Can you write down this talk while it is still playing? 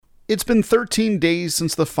It's been 13 days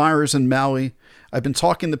since the fires in Maui. I've been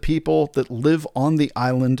talking to people that live on the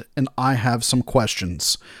island, and I have some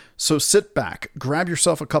questions. So sit back, grab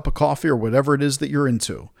yourself a cup of coffee or whatever it is that you're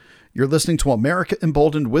into. You're listening to America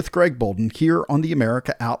Emboldened with Greg Boulden here on the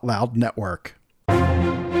America Out Loud Network.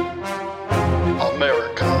 America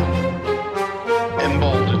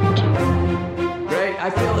Emboldened. Greg, I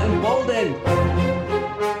feel emboldened.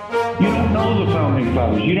 You don't know the founding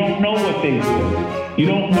fathers. You don't know what they did. You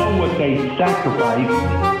don't know what they sacrificed.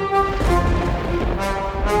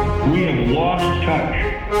 We have lost touch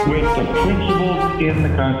with the principles in the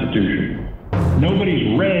Constitution.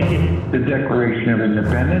 Nobody's read the Declaration of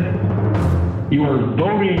Independence. You are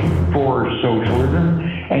voting for socialism,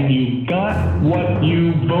 and you got what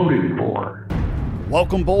you voted for.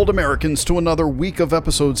 Welcome, bold Americans, to another week of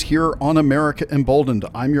episodes here on America Emboldened.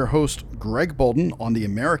 I'm your host, Greg Boulden, on the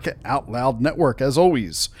America Out Loud Network. As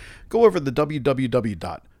always, go over to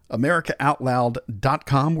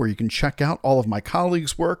www.americaoutloud.com where you can check out all of my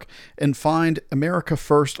colleagues' work and find America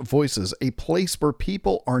First Voices, a place where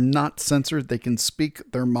people are not censored, they can speak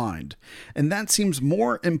their mind. And that seems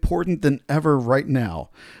more important than ever right now,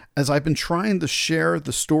 as I've been trying to share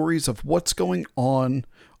the stories of what's going on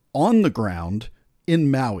the ground in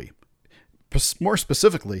Maui, more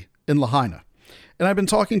specifically in Lahaina. And I've been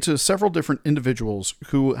talking to several different individuals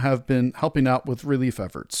who have been helping out with relief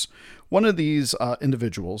efforts. One of these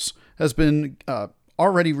individuals has been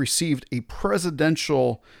already received a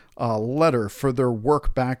presidential letter for their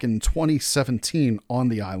work back in 2017 on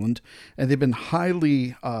the island, and they've been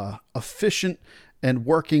highly efficient and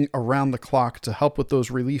working around the clock to help with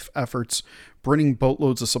those relief efforts, bringing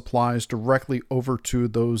boatloads of supplies directly over to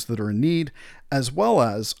those that are in need, as well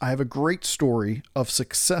as I have a great story of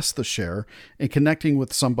success to share in connecting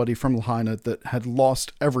with somebody from Lahaina that had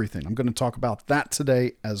lost everything. I'm going to talk about that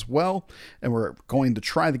today as well, and we're going to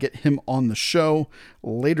try to get him on the show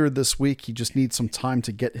later this week. He just needs some time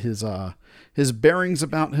to get his bearings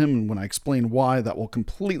about him, and when I explain why, that will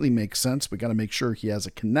completely make sense. We got to make sure he has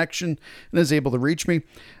a connection and is able to reach me,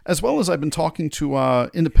 as well as I've been talking to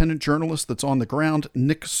independent journalist that's on the ground,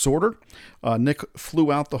 Nick Sorter. Nick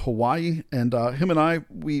flew out to Hawaii, and him and I,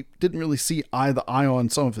 we didn't really see eye to eye on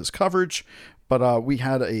some of his coverage, but we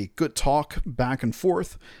had a good talk back and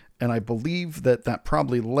forth. And I believe that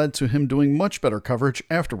probably led to him doing much better coverage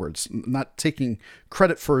afterwards. Not taking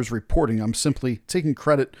credit for his reporting. I'm simply taking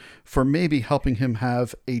credit for maybe helping him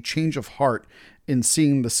have a change of heart in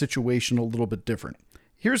seeing the situation a little bit different.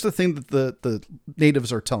 Here's the thing that the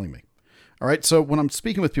natives are telling me. All right, so when I'm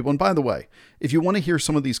speaking with people, and by the way, if you want to hear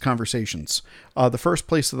some of these conversations, the first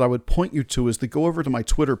place that I would point you to is to go over to my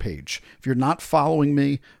Twitter page. If you're not following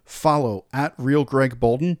me, follow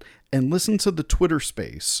 @RealGregBolden and listen to the Twitter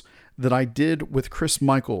space that I did with Chris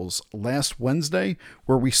Michaels last Wednesday,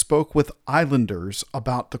 where we spoke with islanders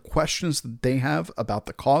about the questions that they have about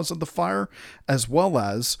the cause of the fire, as well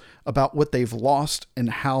as about what they've lost and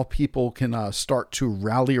how people can start to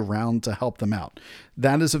rally around to help them out.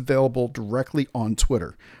 That is available directly on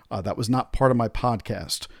Twitter. That was not part of my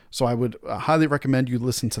podcast, so I would highly recommend you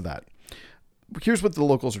listen to that. Here's what the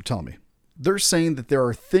locals are telling me. They're saying that there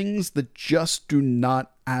are things that just do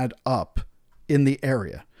not add up in the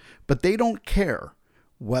area. But they don't care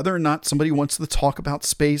whether or not somebody wants to talk about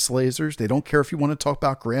space lasers. They don't care if you want to talk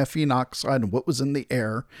about graphene oxide and what was in the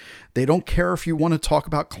air. They don't care if you want to talk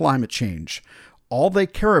about climate change. All they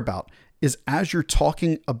care about is, as you're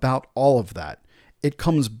talking about all of that, it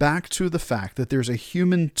comes back to the fact that there's a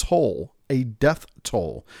human toll, a death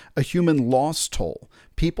toll, a human loss toll.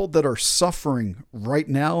 People that are suffering right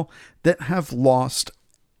now that have lost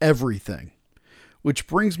everything. Which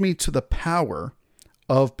brings me to the power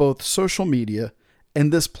of both social media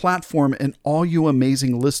and this platform and all you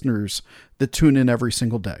amazing listeners that tune in every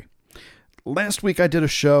single day. Last week I did a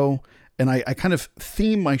show, and I kind of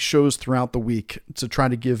theme my shows throughout the week to try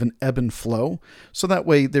to give an ebb and flow. So that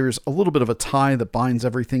way there's a little bit of a tie that binds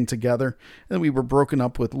everything together. And we were broken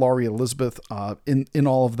up with Laurie Elizabeth in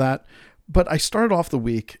all of that. But I started off the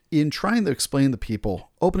week in trying to explain to people,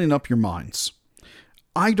 opening up your minds.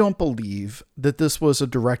 I don't believe that this was a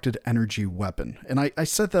directed energy weapon. And I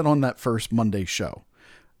said that on that first Monday show.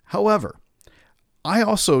 However, I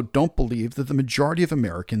also don't believe that the majority of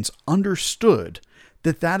Americans understood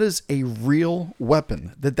that that is a real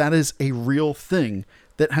weapon, that is a real thing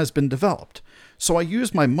that has been developed. So I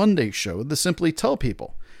used my Monday show to simply tell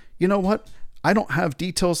people, you know what? I don't have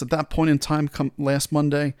details at that point in time come last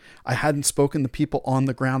Monday. I hadn't spoken to people on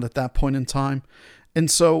the ground at that point in time.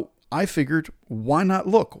 And so I figured, why not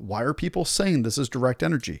look? Why are people saying this is direct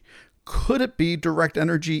energy? Could it be direct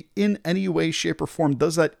energy in any way, shape, or form?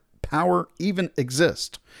 Does that power even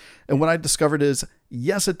exist? And what I discovered is,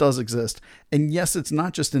 yes, it does exist. And yes, it's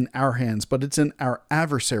not just in our hands, but it's in our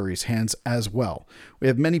adversaries' hands as well. We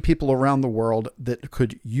have many people around the world that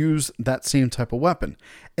could use that same type of weapon.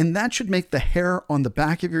 And that should make the hair on the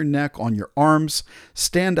back of your neck, on your arms,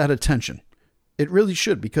 stand at attention. It really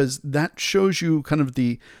should, because that shows you kind of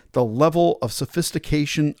the level of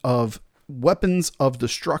sophistication of weapons of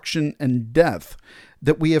destruction and death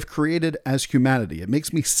that we have created as humanity. It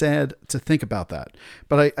makes me sad to think about that.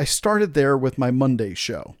 But I started there with my Monday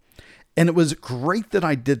show. And it was great that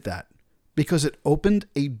I did that, because it opened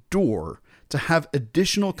a door to have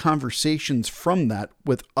additional conversations from that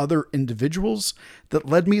with other individuals that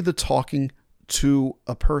led me to talking to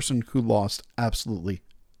a person who lost absolutely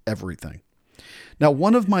everything. Now,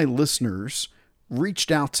 one of my listeners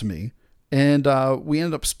reached out to me, and we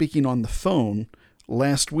ended up speaking on the phone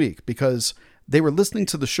last week because they were listening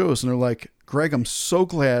to the shows and they're like, Greg, I'm so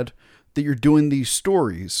glad that you're doing these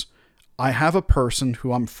stories. I have a person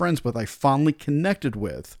who I'm friends with, I fondly connected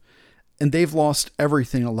with, and they've lost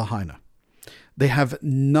everything in Lahaina. They have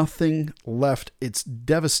nothing left. It's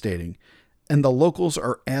devastating. And the locals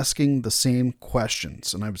are asking the same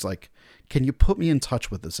questions. And I was like, can you put me in touch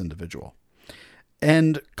with this individual?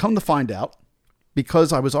 And come to find out,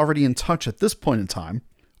 because I was already in touch at this point in time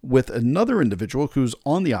with another individual who's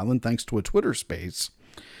on the island thanks to a Twitter space,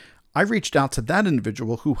 I reached out to that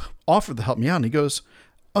individual who offered to help me out. And he goes,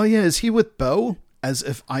 oh yeah, is he with Bo? As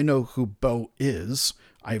if I know who Bo is.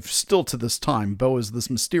 I've still to this time, Bo is this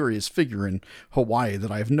mysterious figure in Hawaii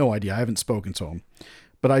that I have no idea. I haven't spoken to him.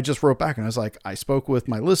 But I just wrote back and I was like, I spoke with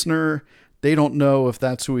my listener. They don't know if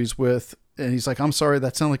that's who he's with. And he's like, I'm sorry,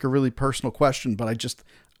 that sounded like a really personal question, but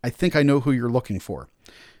I think I know who you're looking for.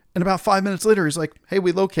 And about 5 minutes later, he's like, hey,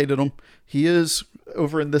 we located him. He is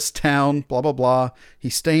over in this town, blah, blah, blah.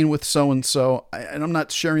 He's staying with so-and-so. And I'm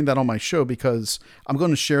not sharing that on my show because I'm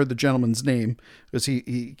going to share the gentleman's name because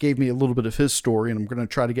he gave me a little bit of his story, and I'm going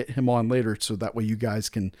to try to get him on later so that way you guys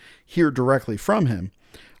can hear directly from him.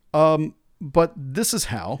 But this is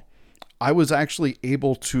how I was actually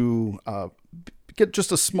able to get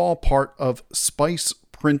just a small part of Spice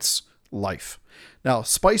Prince life. Now,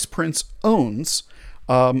 Spice Prince owns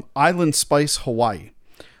Island Spice Hawaii,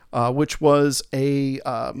 which was a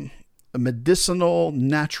medicinal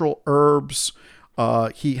natural herbs.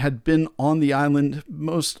 He had been on the island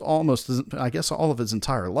almost, I guess, all of his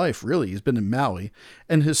entire life, really. He's been in Maui,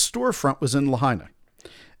 and his storefront was in Lahaina.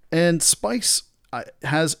 And Spice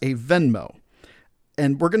has a Venmo.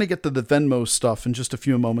 And we're going to get to the Venmo stuff in just a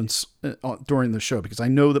few moments during the show, because I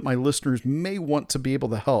know that my listeners may want to be able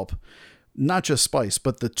to help not just Spice,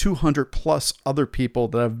 but the 200 plus other people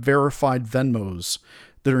that have verified Venmos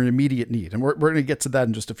that are in immediate need. And we're going to get to that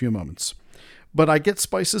in just a few moments. But I get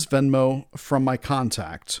Spice's Venmo from my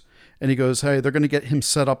contact, and he goes, hey, they're going to get him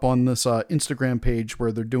set up on this Instagram page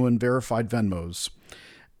where they're doing verified Venmos.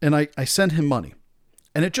 And I send him money.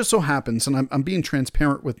 And it just so happens, and I'm being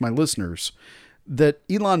transparent with my listeners, that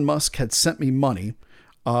Elon Musk had sent me money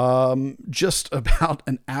just about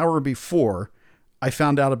an hour before I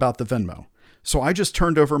found out about the Venmo. So I just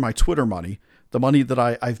turned over my Twitter money, the money that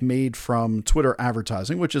I've made from Twitter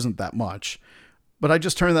advertising, which isn't that much, but I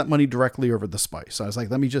just turned that money directly over to Spice. I was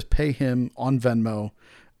like, let me just pay him on Venmo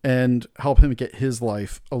and help him get his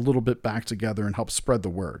life a little bit back together and help spread the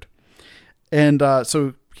word. And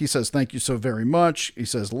so he says, thank you so very much. He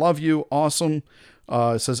says, love you. Awesome.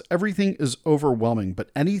 It says, everything is overwhelming,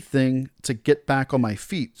 but anything to get back on my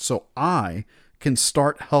feet so I can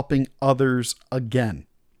start helping others again.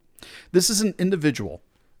 This is an individual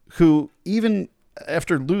who, even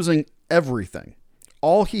after losing everything,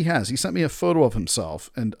 all he has, he sent me a photo of himself,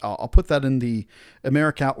 and I'll put that in the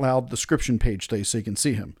America Out Loud description page today so you can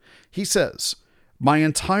see him. He says, my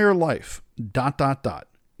entire life, ...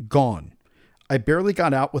 gone. I barely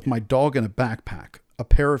got out with my dog in a backpack, a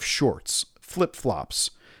pair of shorts, flip-flops.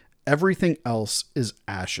 Everything else is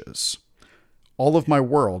ashes. All of my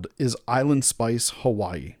world is Island Spice,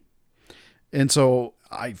 Hawaii. And so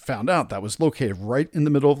I found out that was located right in the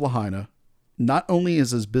middle of Lahaina. Not only is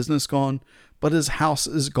his business gone, but his house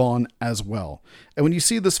is gone as well. And when you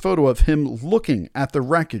see this photo of him looking at the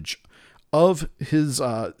wreckage of his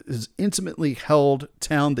intimately held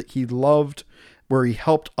town that he loved, where he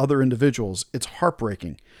helped other individuals, it's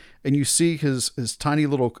heartbreaking. And you see his tiny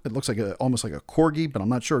little, it looks like almost like a corgi, but I'm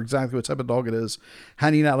not sure exactly what type of dog it is,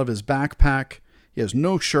 hanging out of his backpack. He has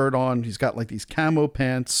no shirt on. He's got like these camo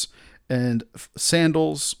pants and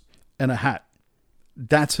sandals and a hat.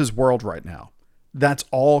 That's his world right now. That's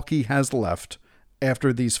all he has left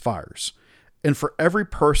after these fires. And for every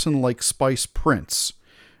person like Spice Prince,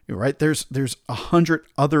 right? There's 100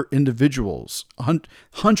 other individuals,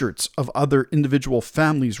 hundreds of other individual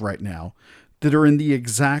families right now that are in the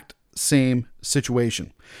exact same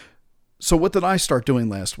situation. So what did I start doing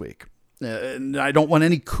last week? And I don't want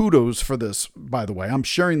any kudos for this, by the way. I'm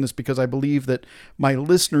sharing this because I believe that my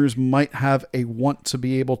listeners might have a want to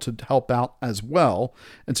be able to help out as well.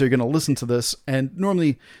 And so you're going to listen to this. And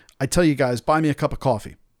normally I tell you guys, buy me a cup of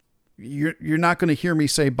coffee. You're not going to hear me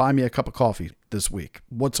say, buy me a cup of coffee this week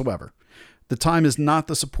whatsoever. The time is not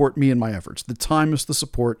to support me and my efforts. The time is to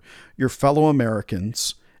support your fellow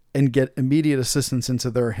Americans and get immediate assistance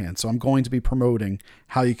into their hands. So I'm going to be promoting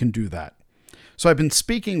how you can do that. So I've been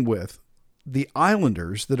speaking with the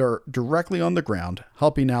islanders that are directly on the ground,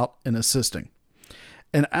 helping out and assisting.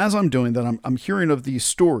 And as I'm doing that, I'm hearing of these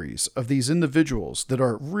stories of these individuals that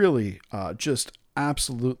are really just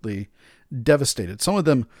absolutely devastated. Some of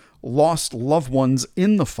them lost loved ones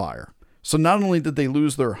in the fire. So not only did they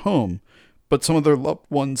lose their home, but some of their loved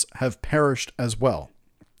ones have perished as well.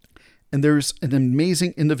 And there's an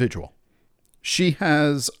amazing individual. She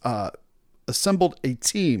has assembled a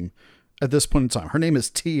team at this point in time. Her name is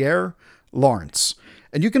Tiare Lawrence.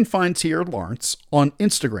 And you can find Tiare Lawrence on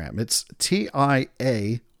Instagram. It's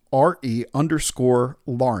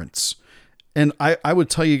TIARE_Lawrence. And I would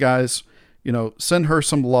tell you guys, send her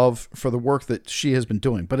some love for the work that she has been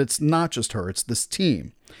doing. But it's not just her, it's this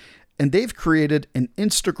team. And they've created an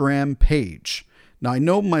Instagram page. Now, I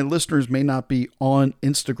know my listeners may not be on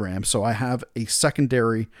Instagram, so I have a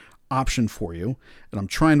secondary option for you. And I'm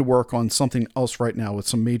trying to work on something else right now with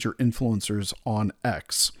some major influencers on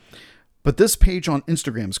X. But this page on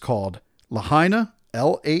Instagram is called Lahaina,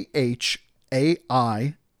 LAHAINA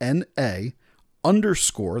 _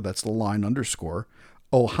 that's the line _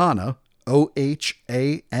 Ohana,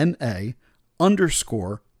 OHANA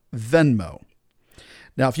 _ Venmo.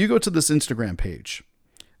 Now, if you go to this Instagram page,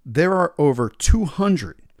 there are over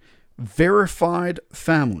 200 verified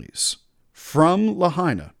families from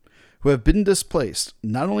Lahaina who have been displaced.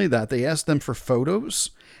 Not only that, they asked them for photos,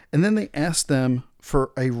 and then they asked them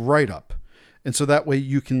for a write-up. And so that way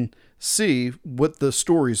you can see what the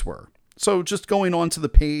stories were. So just going on to the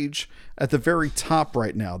page at the very top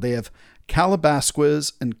right now, they have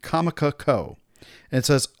Calabasquez and Kamaka Co. And it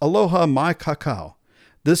says, Aloha mai kakao.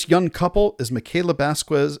 This young couple is Michaela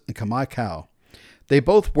Basquez and Kamai Kao. They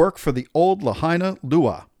both work for the old Lahaina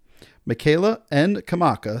Lua. Michaela and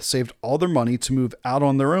Kamaka saved all their money to move out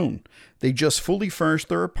on their own. They just fully furnished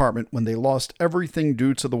their apartment when they lost everything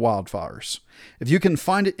due to the wildfires. If you can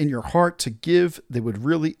find it in your heart to give, they would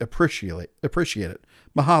really appreciate it.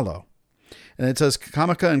 Mahalo. And it says,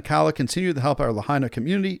 Kamaka and Kala continue to help our Lahaina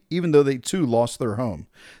community, even though they too lost their home.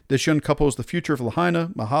 This young couple is the future of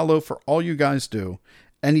Lahaina. Mahalo for all you guys do.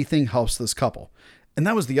 Anything helps this couple. And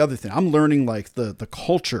that was the other thing. I'm learning like the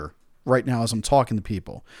culture right now as I'm talking to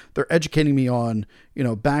people. They're educating me on,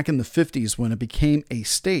 back in the 50s when it became a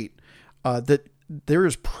state, that there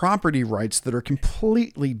is property rights that are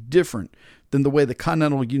completely different than the way the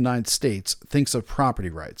continental United States thinks of property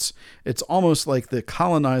rights. It's almost like the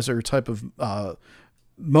colonizer type of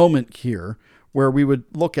moment here, where we would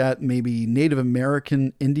look at maybe Native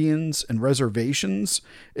American Indians and reservations.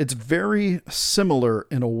 It's very similar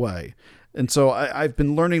in a way. And so I've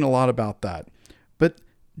been learning a lot about that. But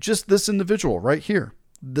just this individual right here,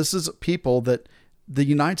 this is people that the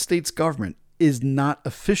United States government is not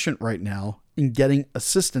efficient right now in getting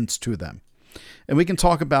assistance to them. And we can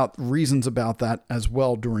talk about reasons about that as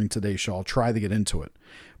well during today's show. I'll try to get into it.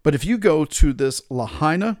 But if you go to this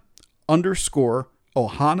Lahaina _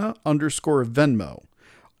 Ohana _ Venmo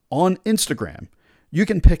on Instagram, you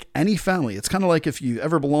can pick any family. It's kind of like if you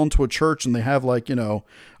ever belong to a church and they have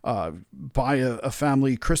buy a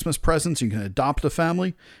family Christmas presents, you can adopt a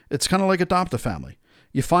family. It's kind of like adopt a family.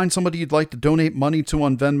 You find somebody you'd like to donate money to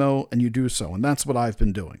on Venmo and you do so. And that's what I've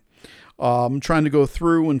been doing. I'm trying to go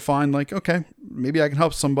through and find okay, maybe I can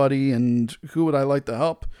help somebody, and who would I like to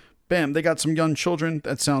help? Bam, they got some young children.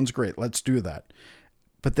 That sounds great. Let's do that.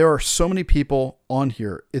 But there are so many people on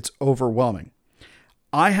here. It's overwhelming.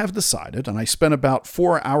 I have decided, and I spent about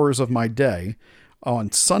 4 hours of my day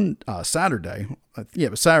on Saturday.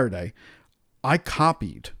 It was Saturday. I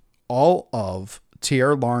copied all of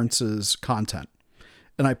Tiare Lawrence's content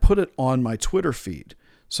and I put it on my Twitter feed.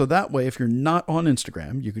 So that way, if you're not on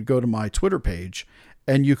Instagram, you could go to my Twitter page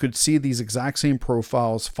and you could see these exact same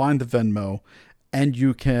profiles, find the Venmo, and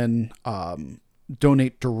you can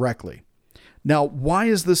donate directly. Now, why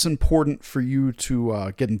is this important for you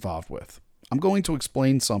to get involved with? I'm going to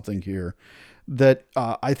explain something here that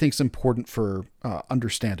I think is important for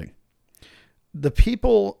understanding. The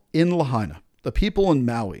people in Lahaina, the people in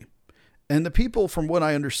Maui, And the people, from what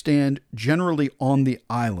I understand, generally on the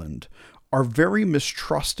island are very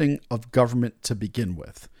mistrusting of government to begin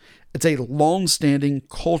with. It's a long-standing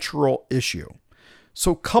cultural issue.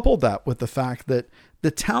 So couple that with the fact that the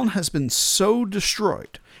town has been so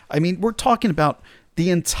destroyed. I mean, we're talking about the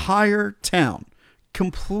entire town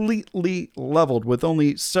completely leveled with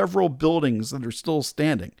only several buildings that are still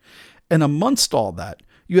standing. And amongst all that,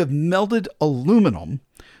 you have melted aluminum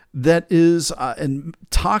that is and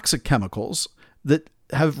toxic chemicals that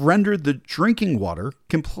have rendered the drinking water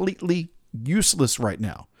completely useless right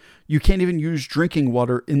now. You can't even use drinking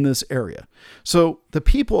water in this area. So the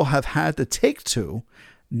people have had to take to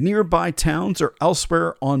nearby towns or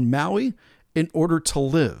elsewhere on Maui in order to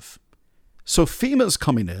live. So FEMA's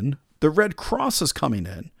coming in, the Red Cross is coming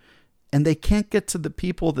in, and they can't get to the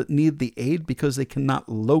people that need the aid because they cannot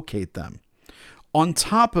locate them. On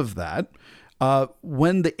top of that,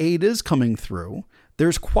 when the aid is coming through,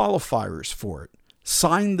 there's qualifiers for it.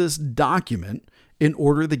 Sign this document in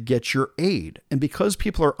order to get your aid. And because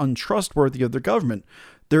people are untrustworthy of their government,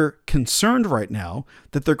 they're concerned right now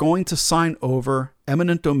that they're going to sign over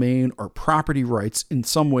eminent domain or property rights in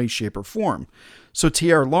some way, shape, or form. So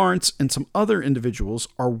T.R. Lawrence and some other individuals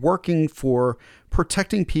are working for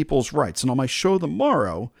protecting people's rights. And on my show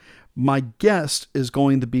tomorrow, my guest is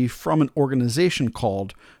going to be from an organization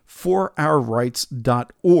called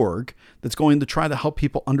forourrights.org that's going to try to help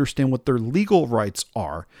people understand what their legal rights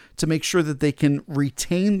are to make sure that they can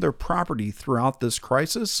retain their property throughout this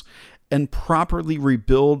crisis and properly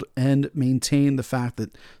rebuild and maintain the fact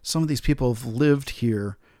that some of these people have lived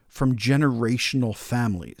here from generational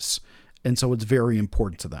families. And so it's very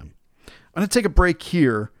important to them. I'm going to take a break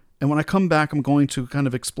here. And when I come back, I'm going to kind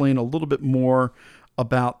of explain a little bit more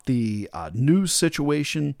about the news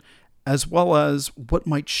situation, as well as what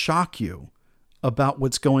might shock you about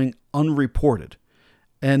what's going unreported.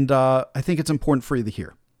 And I think it's important for you to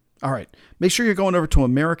hear. All right. Make sure you're going over to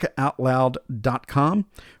americaoutloud.com,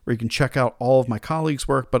 where you can check out all of my colleagues'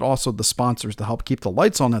 work, but also the sponsors to help keep the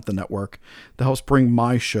lights on at the network, that helps bring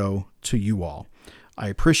my show to you all. I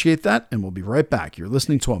appreciate that, and we'll be right back. You're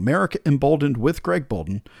listening to America Emboldened with Greg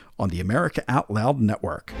Boulden on the America Out Loud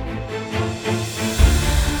Network.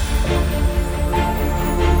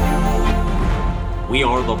 We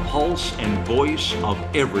are the pulse and voice of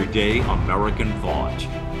everyday American thought.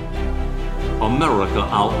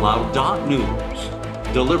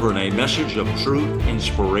 AmericaOutloud.news, delivering a message of truth,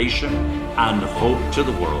 inspiration, and hope to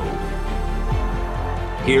the world.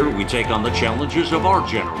 Here we take on the challenges of our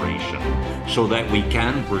generation so that we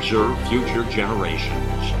can preserve future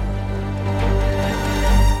generations.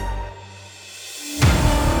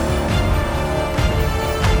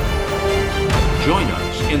 Join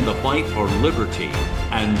us in the fight for liberty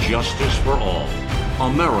and justice for all.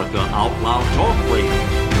 America Out Loud Talk Radio.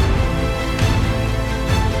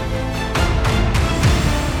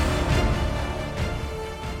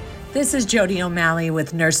 This is Jody O'Malley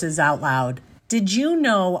with Nurses Out Loud. Did you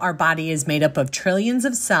know our body is made up of trillions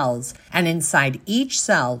of cells, and inside each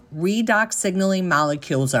cell, redox signaling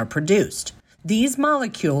molecules are produced? These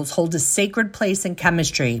molecules hold a sacred place in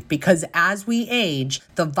chemistry because as we age,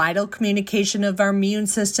 the vital communication of our immune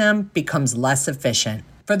system becomes less efficient.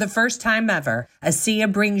 For the first time ever, ASEA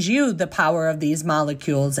brings you the power of these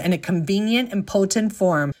molecules in a convenient and potent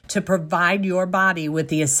form to provide your body with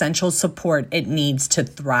the essential support it needs to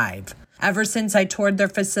thrive. Ever since I toured their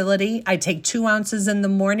facility, I take 2 ounces in the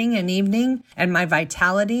morning and evening, and my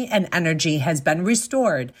vitality and energy has been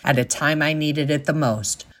restored at a time I needed it the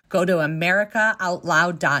most. Go to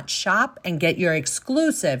americaoutloud.shop and get your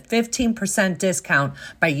exclusive 15% discount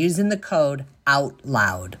by using the code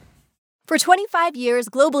OUTLOUD. For 25 years,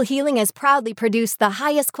 Global Healing has proudly produced the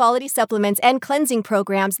highest quality supplements and cleansing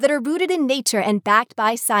programs that are rooted in nature and backed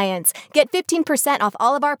by science. Get 15% off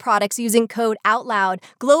all of our products using code OUTLOUD.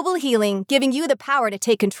 Global Healing, giving you the power to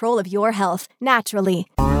take control of your health naturally.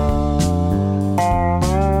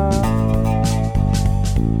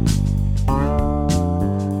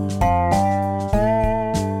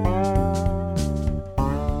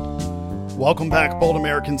 Welcome back, Bold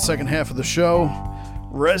Americans, second half of the show.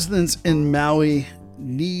 Residents in Maui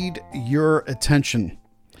need your attention.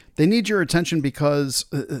 They need your attention because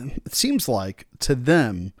it seems like to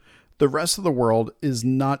them, the rest of the world is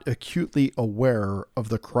not acutely aware of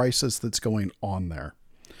the crisis that's going on there.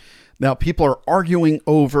 Now, people are arguing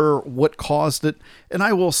over what caused it. And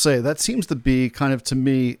I will say that seems to be kind of, to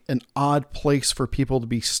me, an odd place for people to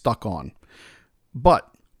be stuck on.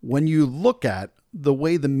 But when you look at the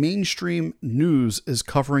way the mainstream news is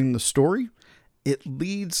covering the story, it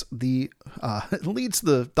leads the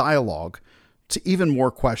dialogue to even more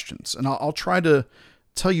questions. And I'll try to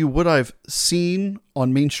tell you what I've seen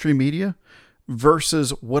on mainstream media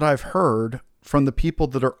versus what I've heard from the people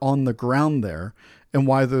that are on the ground there and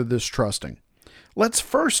why they're this trusting. Let's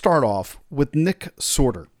first start off with Nick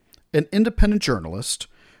Sorter, an independent journalist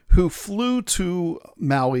who flew to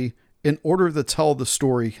Maui in order to tell the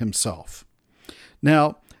story himself.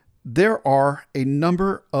 Now, there are a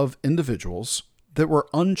number of individuals that were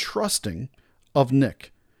untrusting of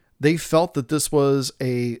Nick. They felt that this was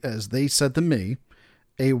as they said to me,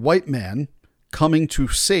 a white man coming to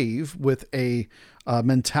save with a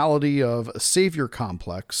mentality of a savior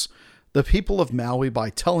complex, the people of Maui by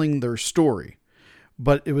telling their story.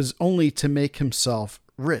 But it was only to make himself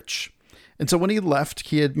rich. And so when he left,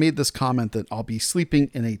 he had made this comment that I'll be sleeping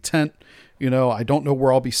in a tent. I don't know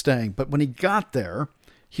where I'll be staying. But when he got there,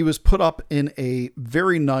 he was put up in a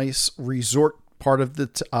very nice resort part of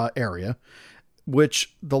the area,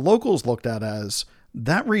 which the locals looked at as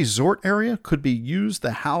that resort area could be used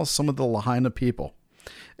to house some of the Lahaina people.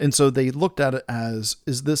 And so they looked at it as,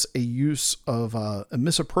 is this a use of a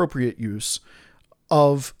misappropriate use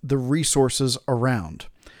of the resources around?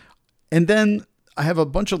 And then I have a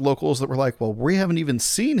bunch of locals that were like, well, we haven't even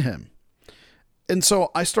seen him. And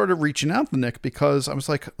so I started reaching out to Nick because I was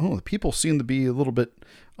like, oh, the people seem to be a little bit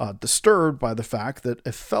disturbed by the fact that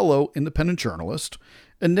a fellow independent journalist,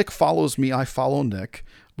 and Nick follows me, I follow Nick.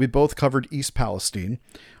 We both covered East Palestine.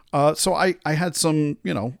 So I had some,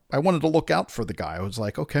 I wanted to look out for the guy. I was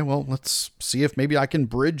like, okay, well, let's see if maybe I can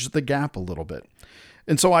bridge the gap a little bit.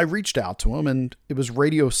 And so I reached out to him, and it was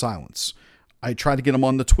radio silence. I tried to get him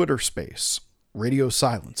on the Twitter space. Radio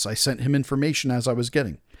silence. I sent him information as I was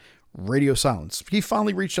getting. Radio silence. He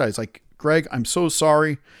finally reached out. He's like, Greg, I'm so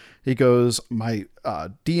sorry. He goes, my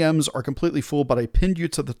DMs are completely full, but I pinned you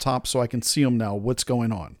to the top so I can see them now. What's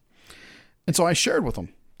going on? And so I shared with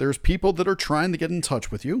him. There's people that are trying to get in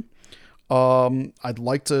touch with you. I'd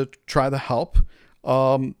like to try to help.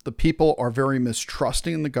 The people are very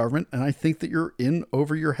mistrusting in the government, and I think that you're in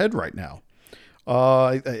over your head right now.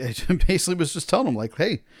 I basically was just telling him, like,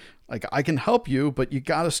 hey, like, I can help you, but you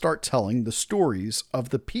got to start telling the stories of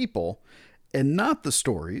the people and not the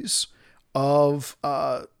stories of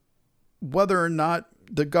whether or not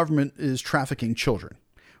the government is trafficking children,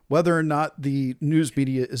 whether or not the news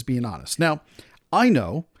media is being honest. Now, I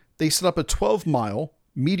know they set up a 12-mile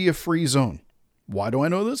media-free zone. Why do I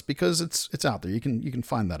know this? Because it's out there. You can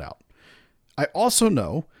find that out. I also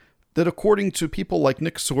know that according to people like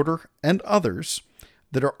Nick Sorter and others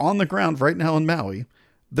that are on the ground right now in Maui,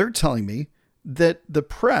 they're telling me that the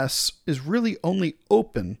press is really only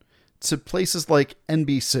open to places like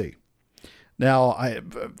NBC. Now,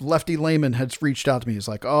 Lefty Layman has reached out to me. He's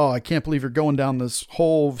like, oh, I can't believe you're going down this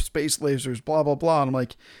whole space lasers, blah, blah, blah. And I'm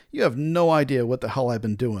like, you have no idea what the hell I've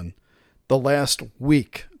been doing the last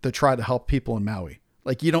week to try to help people in Maui.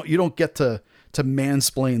 Like, you don't get to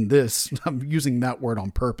mansplain this. I'm using that word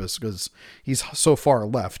on purpose because he's so far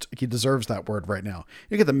left. He deserves that word right now.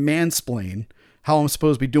 You get to mansplain how I'm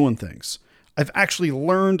supposed to be doing things. I've actually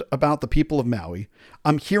learned about the people of Maui.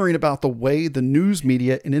 I'm hearing about the way the news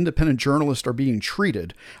media and independent journalists are being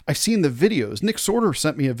treated. I've seen the videos. Nick Sorter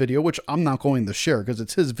sent me a video, which I'm not going to share because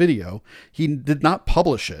it's his video. He did not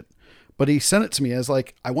publish it, but he sent it to me as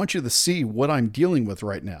like, I want you to see what I'm dealing with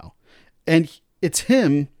right now. And it's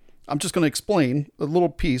him. I'm just going to explain a little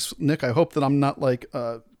piece. Nick, I hope that I'm not like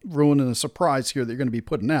ruining a surprise here that you're going to be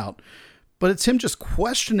putting out. But it's him just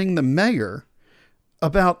questioning the mayor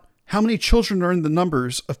about how many children are in the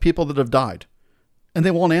numbers of people that have died. And they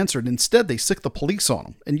won't answer it. Instead, they sick the police on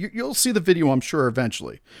them. And you'll see the video, I'm sure,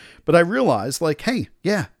 eventually. But I realized, like, hey,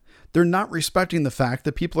 yeah, they're not respecting the fact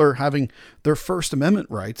that people are having their First Amendment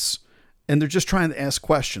rights, and they're just trying to ask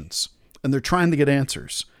questions, and they're trying to get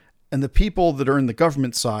answers. And the people that are in the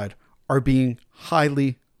government side are being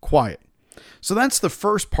highly quiet. So that's the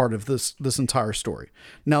first part of this entire story.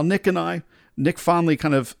 Now, Nick finally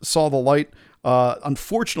kind of saw the light.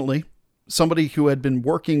 Unfortunately, somebody who had been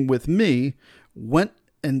working with me went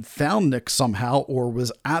and found Nick somehow, or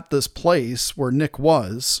was at this place where Nick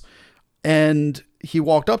was. And he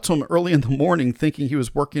walked up to him early in the morning thinking he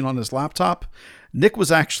was working on his laptop. Nick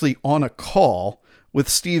was actually on a call with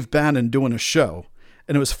Steve Bannon doing a show.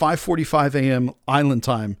 And it was 5:45 a.m. Island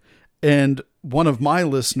time. And one of my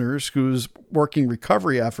listeners who's working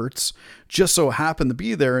recovery efforts just so happened to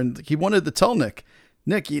be there. And he wanted to tell Nick,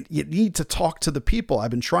 you need to talk to the people. I've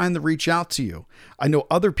been trying to reach out to you. I know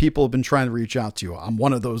other people have been trying to reach out to you. I'm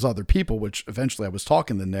one of those other people, which eventually I was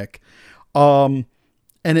talking to Nick. And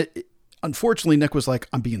unfortunately, Nick was like,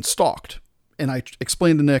 I'm being stalked. And I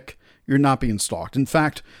explained to Nick, you're not being stalked. In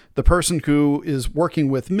fact, the person who is working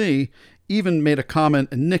with me even made a comment,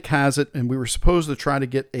 and Nick has it, and we were supposed to try to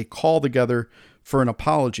get a call together for an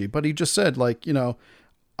apology. But he just said, like,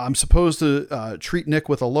 I'm supposed to treat Nick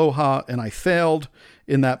with aloha, and I failed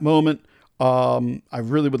in that moment. I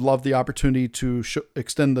really would love the opportunity to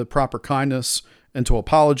extend the proper kindness and to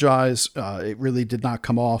apologize. It really did not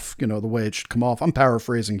come off, the way it should come off. I'm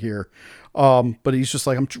paraphrasing here. But he's just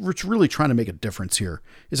like, I'm really trying to make a difference here.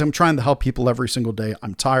 I'm trying to help people every single day.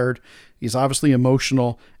 I'm tired. He's obviously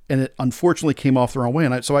emotional, and it unfortunately came off the wrong way.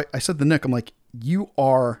 And so I said to Nick, I'm like, you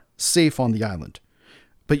are safe on the island,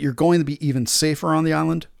 but you're going to be even safer on the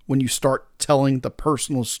island when you start telling the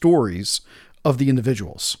personal stories of the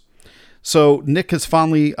individuals. So Nick has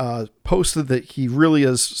finally posted that he really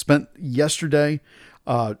has spent yesterday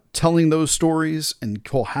telling those stories, and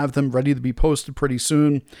he'll have them ready to be posted pretty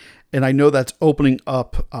soon. And I know that's opening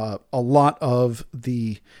up a lot of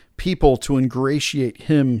the people to ingratiate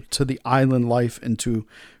him to the island life and to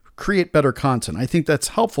create better content. I think that's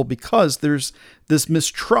helpful because there's this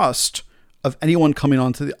mistrust of anyone coming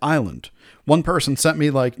onto the island. One person sent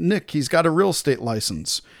me like, Nick, he's got a real estate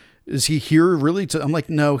license. Is he here really I'm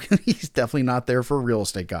like, no, he's definitely not there for real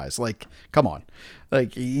estate, guys. Like, come on.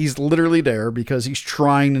 Like, he's literally there because he's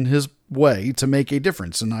trying in his way to make a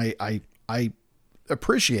difference. And I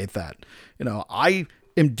appreciate that. I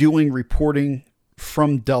am doing reporting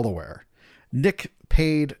from Delaware. Nick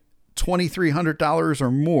paid $2,300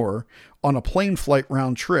 or more on a plane flight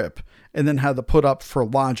round trip and then had to put up for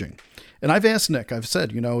lodging. And I've asked Nick, I've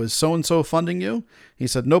said, is so-and-so funding you? He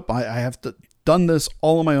said, nope, I have done this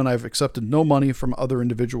all on my own. I've accepted no money from other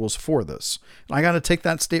individuals for this. And I got to take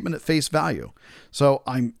that statement at face value. So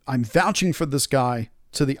I'm vouching for this guy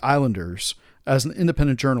to the Islanders as an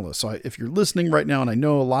independent journalist. So if you're listening right now, and I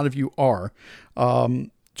know a lot of you are,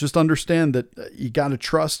 just understand that you got to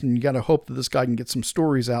trust and you got to hope that this guy can get some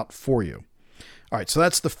stories out for you. All right. So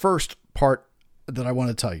that's the first part that I want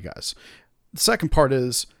to tell you guys. The second part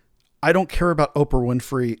is, I don't care about Oprah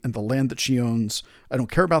Winfrey and the land that she owns. I don't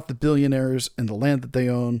care about the billionaires and the land that they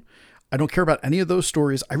own. I don't care about any of those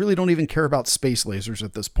stories. I really don't even care about space lasers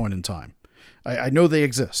at this point in time. I know they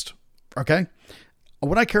exist. Okay.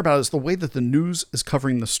 What I care about is the way that the news is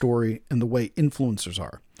covering the story and the way influencers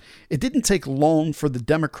are. It didn't take long for the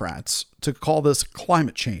Democrats to call this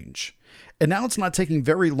climate change. And now it's not taking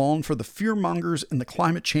very long for the fearmongers in the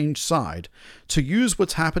climate change side to use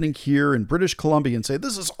what's happening here in British Columbia and say,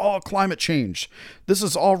 this is all climate change. This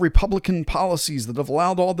is all Republican policies that have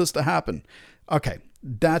allowed all this to happen. Okay,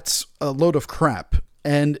 that's a load of crap.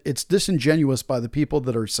 And it's disingenuous by the people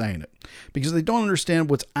that are saying it because they don't understand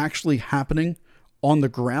what's actually happening on the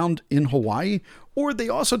ground in Hawaii, or they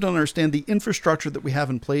also don't understand the infrastructure that we have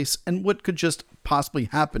in place and what could just possibly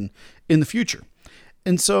happen in the future.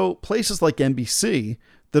 And so places like NBC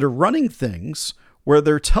that are running things where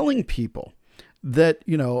they're telling people that,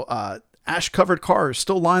 ash-covered cars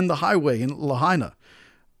still line the highway in Lahaina,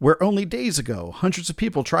 where only days ago, hundreds of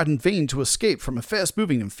people tried in vain to escape from a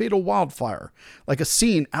fast-moving and fatal wildfire, like a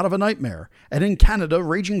scene out of a nightmare. And in Canada,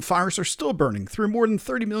 raging fires are still burning through more than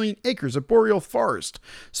 30 million acres of boreal forest,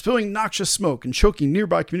 spilling noxious smoke and choking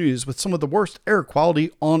nearby communities with some of the worst air quality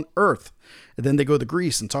on Earth. And then they go to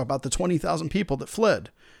Greece and talk about the 20,000 people that fled.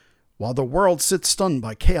 While the world sits stunned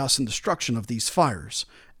by chaos and destruction of these fires,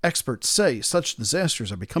 experts say such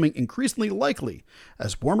disasters are becoming increasingly likely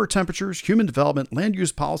as warmer temperatures, human development, land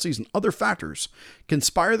use policies, and other factors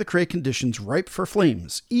conspire to create conditions ripe for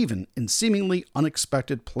flames, even in seemingly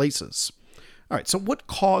unexpected places. All right, so what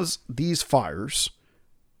caused these fires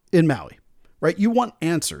in Maui, right? You want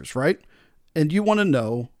answers, right? And you want to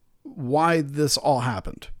know why this all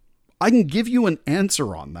happened. I can give you an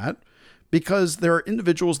answer on that because there are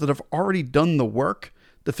individuals that have already done the work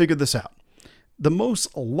to figure this out. The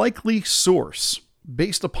most likely source,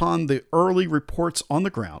 based upon the early reports on the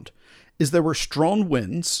ground, is there were strong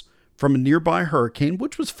winds from a nearby hurricane,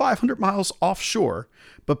 which was 500 miles offshore,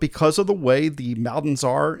 but because of the way the mountains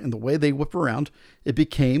are and the way they whip around, it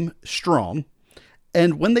became strong.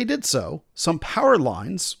 And when they did so, some power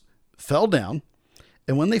lines fell down,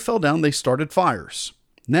 and when they fell down, they started fires.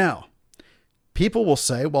 Now, people will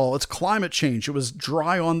say, well, it's climate change. It was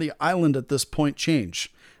dry on the island at this point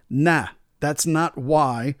change. Nah. That's not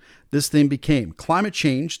why this thing became. Climate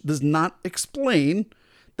change does not explain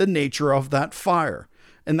the nature of that fire.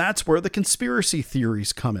 And that's where the conspiracy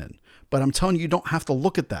theories come in. But I'm telling you, you don't have to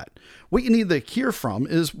look at that. What you need to hear from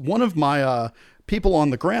is one of my people on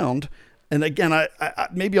the ground. And again, I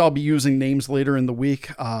maybe I'll be using names later in the week.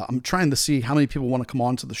 I'm trying to see how many people want to come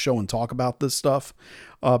on to the show and talk about this stuff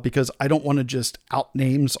because I don't want to just out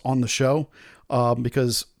names on the show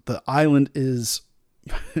because the island is...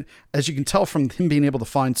 As you can tell from him being able to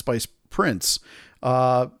find spice Prince.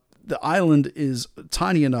 The island is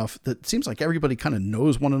tiny enough that it seems like everybody kind of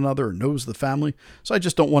knows one another or knows the family. So I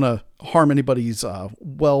just don't want to harm anybody's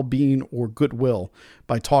well-being or goodwill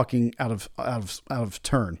by talking out of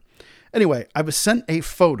turn. Anyway, I was sent a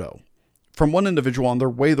photo from one individual on their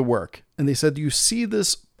way to work, and they said, "Do you see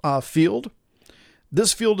this field?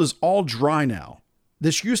 This field is all dry now.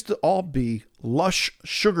 This used to all be lush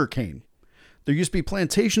sugarcane. There used to be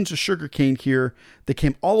plantations of sugarcane here that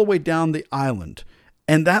came all the way down the island.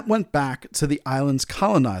 And that went back to the island's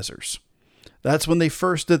colonizers. That's when they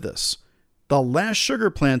first did this. The last sugar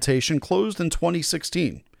plantation closed in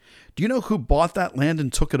 2016. Do you know who bought that land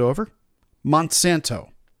and took it over? Monsanto.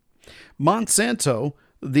 Monsanto,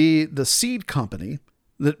 the seed company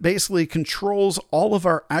that basically controls all of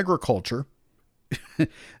our agriculture,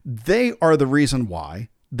 they are the reason why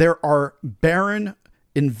there are barren,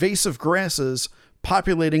 invasive grasses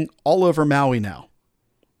populating all over Maui now.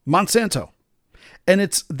 Monsanto. And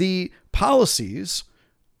it's the policies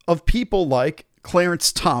of people like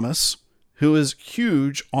Clarence Thomas, who is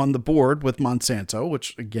huge on the board with Monsanto,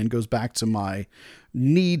 which again goes back to my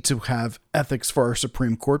need to have ethics for our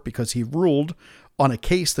Supreme Court because he ruled on a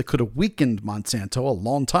case that could have weakened Monsanto a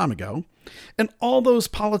long time ago. And all those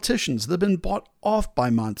politicians that have been bought off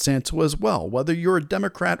by Monsanto as well, whether you're a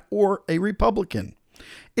Democrat or a Republican.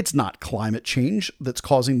 It's not climate change that's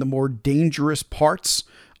causing the more dangerous parts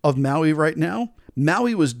of Maui right now.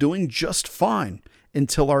 Maui was doing just fine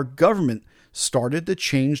until our government started to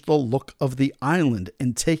change the look of the island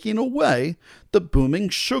and taking away the booming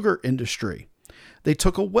sugar industry. They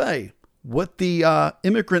took away what the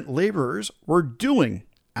immigrant laborers were doing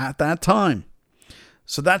at that time.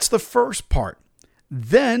 So that's the first part.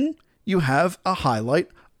 Then you have a highlight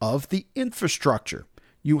of the infrastructure.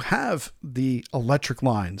 You have the electric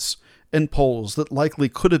lines and poles that likely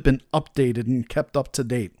could have been updated and kept up to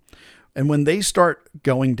date. And when they start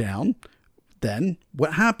going down, then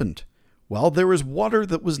what happened? Well, there was water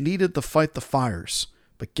that was needed to fight the fires.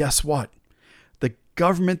 But guess what? The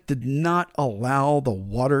government did not allow the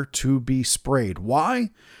water to be sprayed. Why?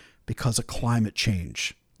 Because of climate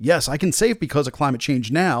change. Yes, I can say because of climate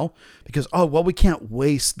change now, because, we can't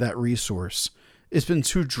waste that resource. It's been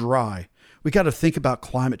too dry. We got to think about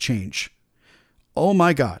climate change. Oh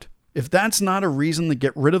my God. If that's not a reason to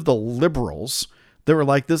get rid of the liberals, they were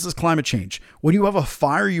like, this is climate change. When you have a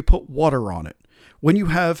fire, you put water on it. When you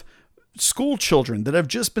have school children that have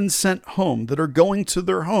just been sent home that are going to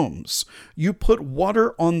their homes, you put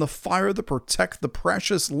water on the fire to protect the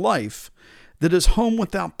precious life that is home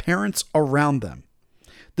without parents around them.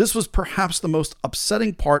 This was perhaps the most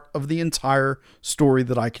upsetting part of the entire story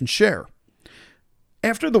that I can share.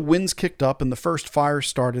 After the winds kicked up and the first fire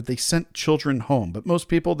started, they sent children home, but most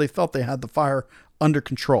people, they felt they had the fire under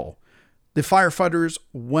control. The firefighters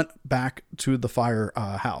went back to the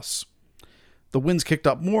firehouse. The winds kicked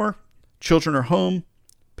up more, children are home,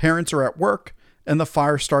 parents are at work, and the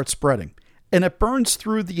fire starts spreading. And it burns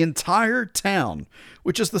through the entire town,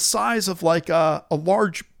 which is the size of like a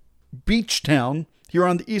large beach town here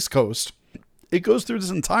on the East Coast. It goes through this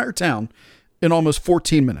entire town in almost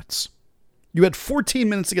 14 minutes. You had 14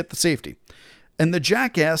 minutes to get to safety. And the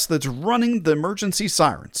jackass that's running the emergency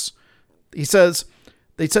sirens, they said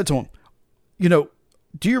to him,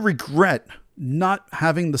 do you regret not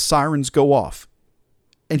having the sirens go off?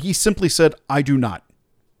 And he simply said, I do not.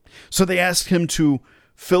 So they asked him to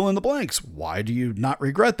fill in the blanks. Why do you not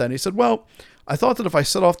regret that? And he said, well, I thought that if I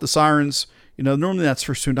set off the sirens, normally that's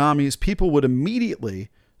for tsunamis, people would immediately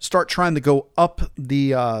start trying to go up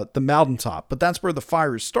the mountaintop. But that's where the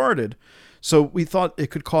fires started. So we thought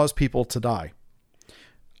it could cause people to die.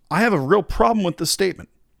 I have a real problem with this statement.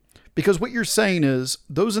 Because what you're saying is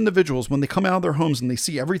those individuals, when they come out of their homes and they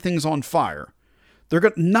see everything's on fire,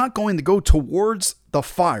 they're not going to go towards the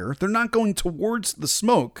fire. They're not going towards the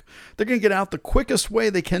smoke. They're going to get out the quickest way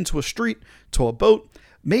they can to a street, to a boat.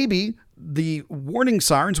 Maybe the warning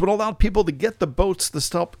sirens would allow people to get the boats to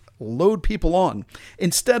stop, load people on,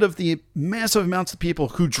 instead of the massive amounts of people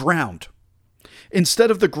who drowned. Instead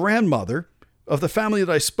of the grandmother of the family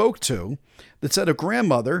that I spoke to that said a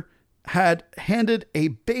grandmother had handed a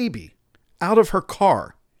baby out of her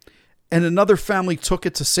car and another family took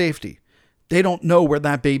it to safety. They don't know where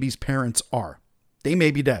that baby's parents are. They may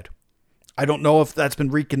be dead. I don't know if that's been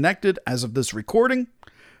reconnected as of this recording,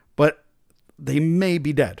 but they may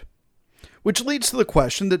be dead. Which leads to the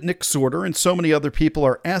question that Nick Sorter and so many other people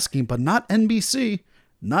are asking, but not NBC,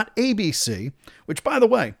 not ABC, which, by the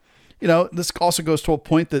way, this also goes to a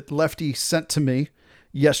point that Lefty sent to me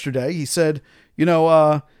yesterday. He said,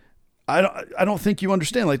 I don't think you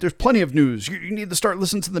understand. Like, there's plenty of news. You need to start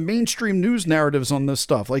listening to the mainstream news narratives on this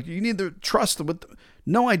stuff. Like, you need to trust with.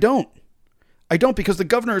 No, I don't. I don't, because the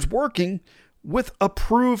governor is working with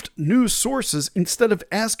approved news sources instead of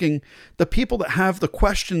asking the people that have the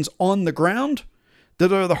questions on the ground,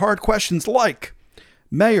 that are the hard questions, like,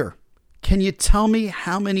 Mayor, can you tell me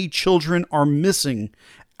how many children are missing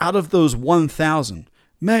out of those 1,000?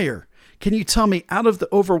 Mayor, can you tell me out of the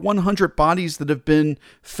over 100 bodies that have been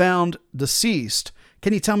found deceased,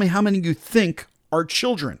 can you tell me how many you think are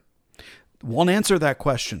children? Won't answer that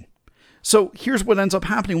question. So here's what ends up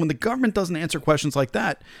happening when the government doesn't answer questions like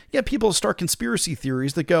that. Yeah, people start conspiracy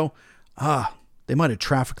theories that go, they might have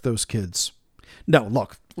trafficked those kids. No,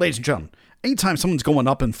 look, ladies and gentlemen, anytime someone's going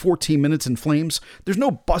up in 14 minutes in flames, there's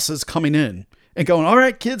no buses coming in and going, all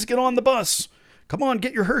right, kids, get on the bus. Come on,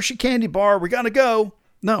 get your Hershey candy bar. We got to go.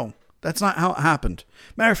 No, that's not how it happened.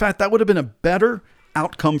 Matter of fact, that would have been a better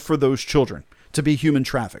outcome for those children to be human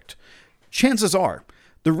trafficked. Chances are,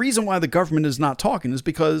 the reason why the government is not talking is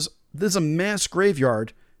because there's a mass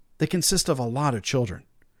graveyard that consists of a lot of children.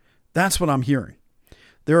 That's what I'm hearing.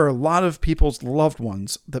 There are a lot of people's loved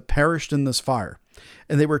ones that perished in this fire,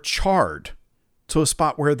 and they were charred to a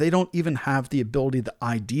spot where they don't even have the ability to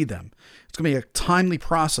ID them. It's going to be a timely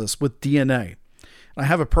process with DNA. I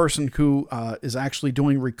have a person who is actually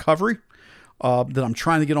doing recovery that I'm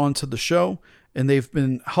trying to get onto the show, and they've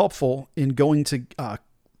been helpful in going to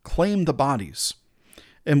claim the bodies.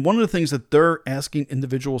 And one of the things that they're asking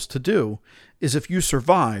individuals to do is, if you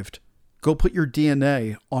survived, go put your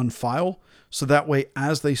DNA on file, so that way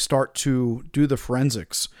as they start to do the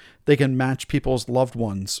forensics, they can match people's loved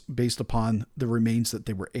ones based upon the remains that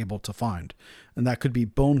they were able to find. And that could be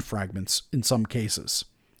bone fragments in some cases.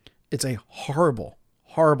 It's a horrible,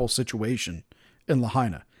 horrible situation in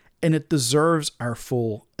Lahaina, and it deserves our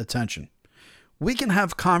full attention. We can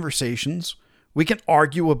have conversations. We can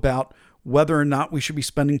argue about whether or not we should be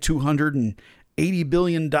spending $280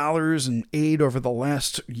 billion in aid over the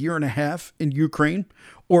last year and a half in Ukraine,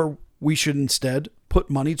 or we should instead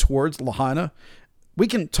put money towards Lahaina. We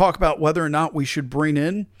can talk about whether or not we should bring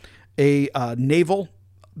in a naval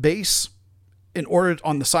base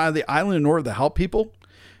on the side of the island in order to help people.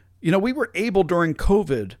 You know, we were able during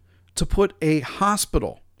COVID to put a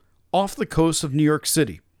hospital off the coast of New York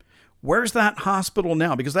City. Where's that hospital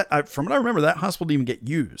now? Because from what I remember, that hospital didn't even get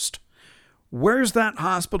used. Where's that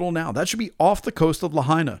hospital now? That should be off the coast of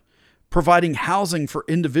Lahaina, providing housing for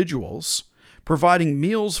individuals, providing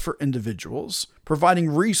meals for individuals, providing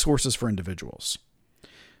resources for individuals.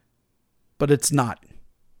 But it's not.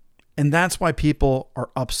 And that's why people are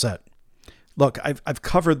upset. Look, I've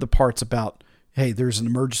covered the parts about, hey, there's an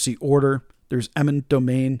emergency order, there's eminent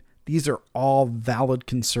domain. These are all valid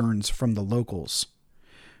concerns from the locals.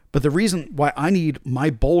 But the reason why I need my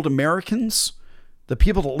bold Americans, the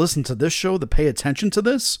people that listen to this show, that pay attention to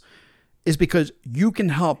this, is because you can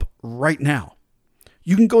help right now.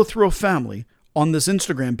 You can go through a family on this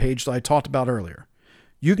Instagram page that I talked about earlier.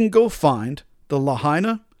 You can go find the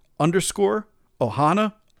Lahaina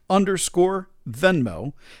 _Ohana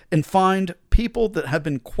 _Venmo and find people that have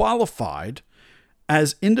been qualified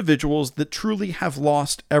as individuals that truly have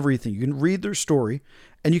lost everything. You can read their story,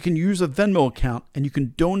 and you can use a Venmo account, and you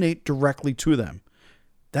can donate directly to them.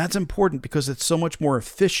 That's important because it's so much more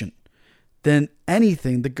efficient than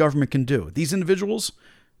anything the government can do. These individuals,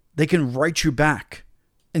 they can write you back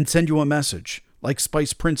and send you a message like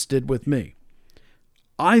Spice Prince did with me.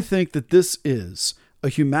 I think that this is a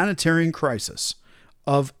humanitarian crisis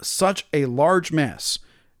of such a large mass.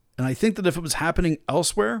 And I think that if it was happening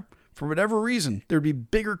elsewhere, for whatever reason, there'd be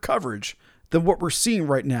bigger coverage than what we're seeing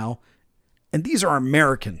right now. And these are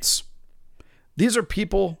Americans. These are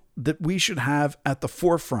people that we should have at the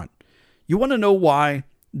forefront. You want to know why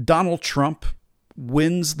Donald Trump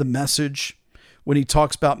wins the message when he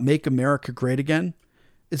talks about Make America Great Again?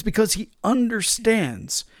 It's because he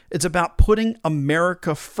understands it's about putting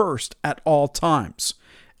America first at all times.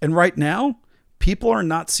 And right now, people are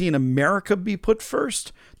not seeing America be put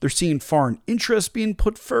first. They're seeing foreign interests being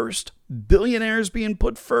put first, billionaires being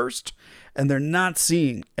put first, and they're not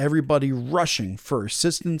seeing everybody rushing for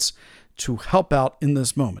assistance to help out in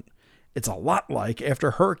this moment. It's a lot like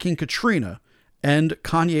after Hurricane Katrina and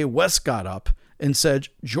Kanye West got up and said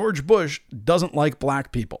George Bush doesn't like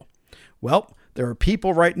black people. Well, there are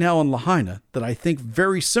people right now in Lahaina that I think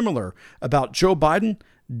very similar about Joe Biden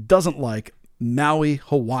doesn't like Maui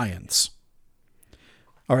Hawaiians.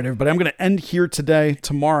 All right, everybody, I'm going to end here today.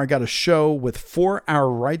 Tomorrow I got a show with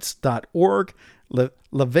 4ourrights.org.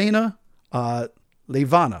 Levana.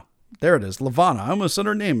 There it is, Levana. I almost said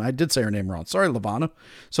her name. I did say her name wrong. Sorry, Levana.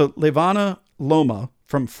 So Levana Loma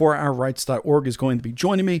from 4ourrights.org is going to be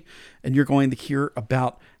joining me, and you're going to hear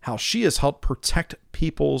about how she has helped protect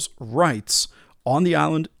people's rights on the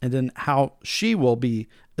island, and then how she will be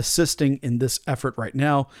assisting in this effort right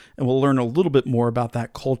now, and we'll learn a little bit more about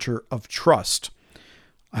that culture of trust.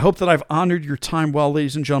 I hope that I've honored your time well,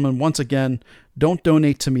 ladies and gentlemen. Once again, don't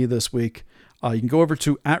donate to me this week. You can go over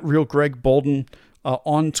to @RealGregBoulden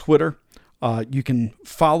on Twitter. You can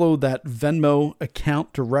follow that Venmo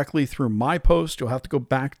account directly through my post. You'll have to go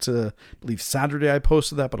back to, I believe, Saturday I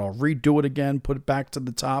posted that, but I'll redo it again, put it back to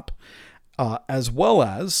the top. As well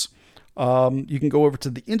as you can go over to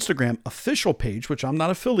the Instagram official page, which I'm not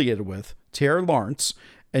affiliated with, Tierra Lawrence,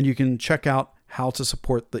 and you can check out how to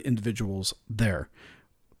support the individuals there.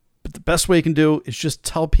 But the best way you can do is just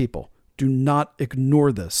tell people, do not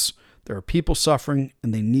ignore this. There are people suffering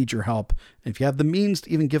and they need your help. And if you have the means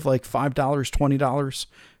to even give like $5, $20,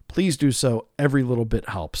 please do so. Every little bit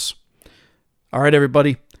helps. All right,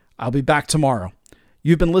 everybody. I'll be back tomorrow.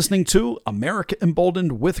 You've been listening to America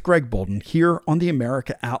Emboldened with Greg Boulden here on the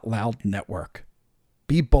America Out Loud Network.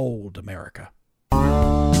 Be bold, America.